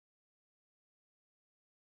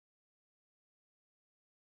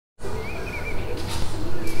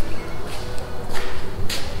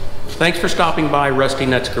Thanks for stopping by Rusty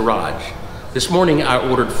Nuts Garage. This morning I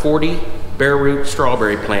ordered 40 bare root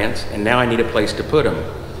strawberry plants, and now I need a place to put them.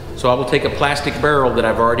 So I will take a plastic barrel that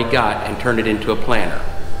I've already got and turn it into a planter.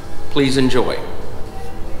 Please enjoy.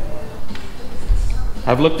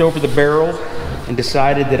 I've looked over the barrel and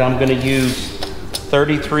decided that I'm going to use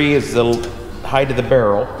 33 as the height of the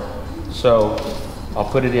barrel. So I'll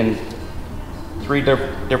put it in three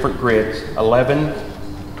different grids, 11,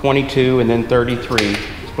 22, and then 33.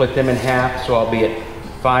 Split them in half, so I'll be at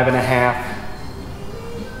 5.5,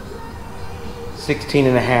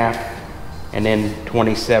 16.5, and then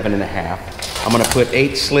 27.5. I'm going to put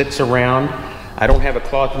 8 slits around. I don't have a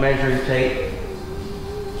cloth measuring tape,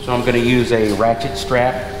 so I'm going to use a ratchet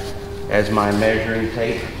strap as my measuring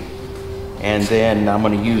tape. And then I'm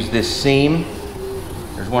going to use this seam.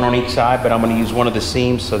 There's one on each side, but I'm going to use one of the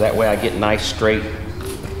seams so that way I get nice, straight,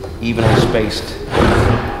 evenly spaced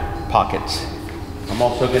pockets. I'm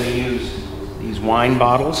also going to use these wine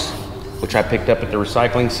bottles, which I picked up at the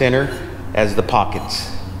recycling center, as the pockets.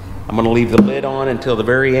 I'm going to leave the lid on until the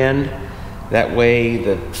very end. That way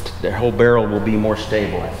the whole barrel will be more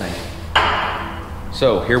stable, I think.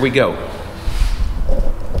 So here we go.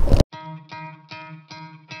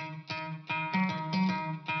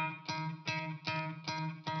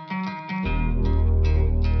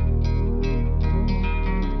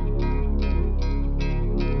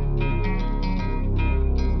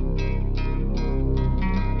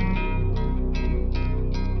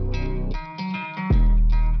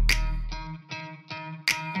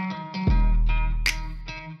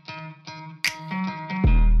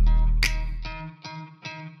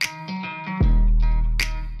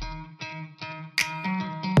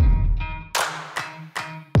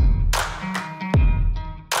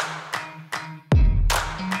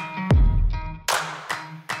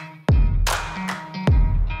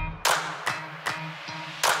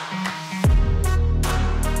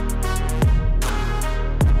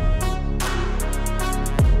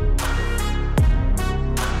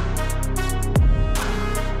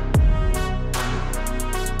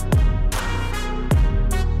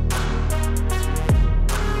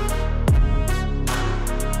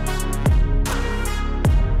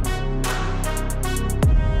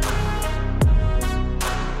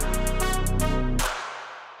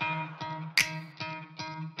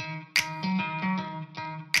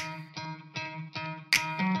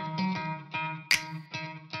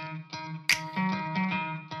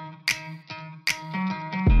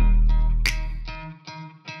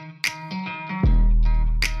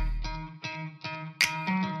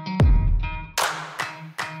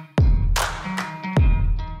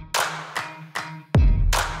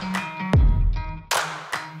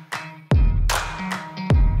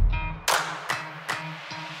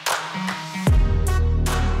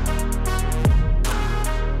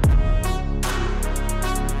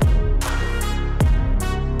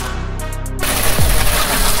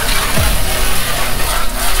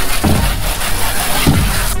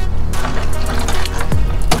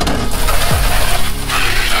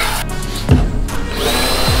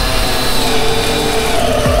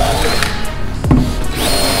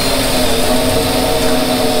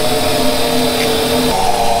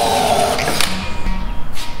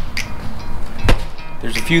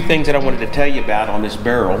 There's a few things that I wanted to tell you about on this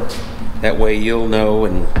barrel. That way you'll know,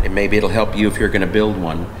 and maybe it'll help you if you're going to build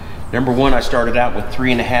one. Number one, I started out with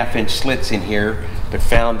 3.5-inch slits in here, but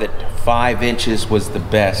found that 5 inches was the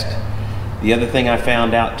best. The other thing I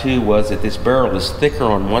found out too was that this barrel is thicker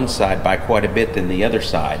on one side by quite a bit than the other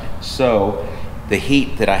side. So the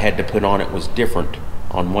heat that I had to put on it was different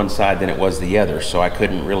on one side than it was the other. So I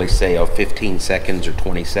couldn't really say, oh, 15 seconds or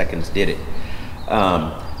 20 seconds did it.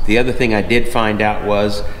 The other thing I did find out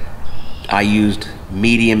was I used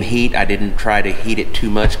medium heat. I didn't try to heat it too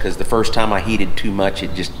much, because the first time I heated too much,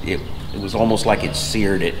 it was almost like it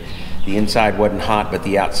seared it. The inside wasn't hot, but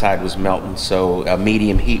the outside was melting, so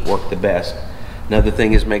medium heat worked the best. Another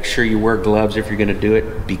thing is make sure you wear gloves if you're going to do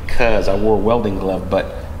it, because I wore a welding glove, but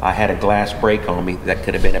I had a glass break on me. That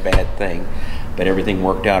could have been a bad thing, but everything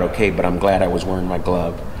worked out okay. But I'm glad I was wearing my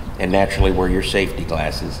glove, and naturally wear your safety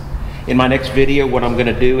glasses. In my next video, what I'm going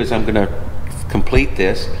to do is I'm going to complete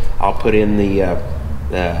this. I'll put in the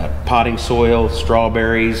potting soil,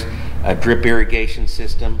 strawberries, a drip irrigation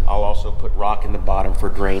system. I'll also put rock in the bottom for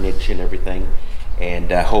drainage and everything,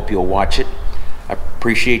 and I hope you'll watch it. I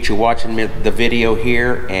appreciate you watching the video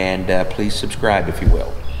here, and please subscribe if you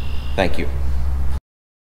will. Thank you.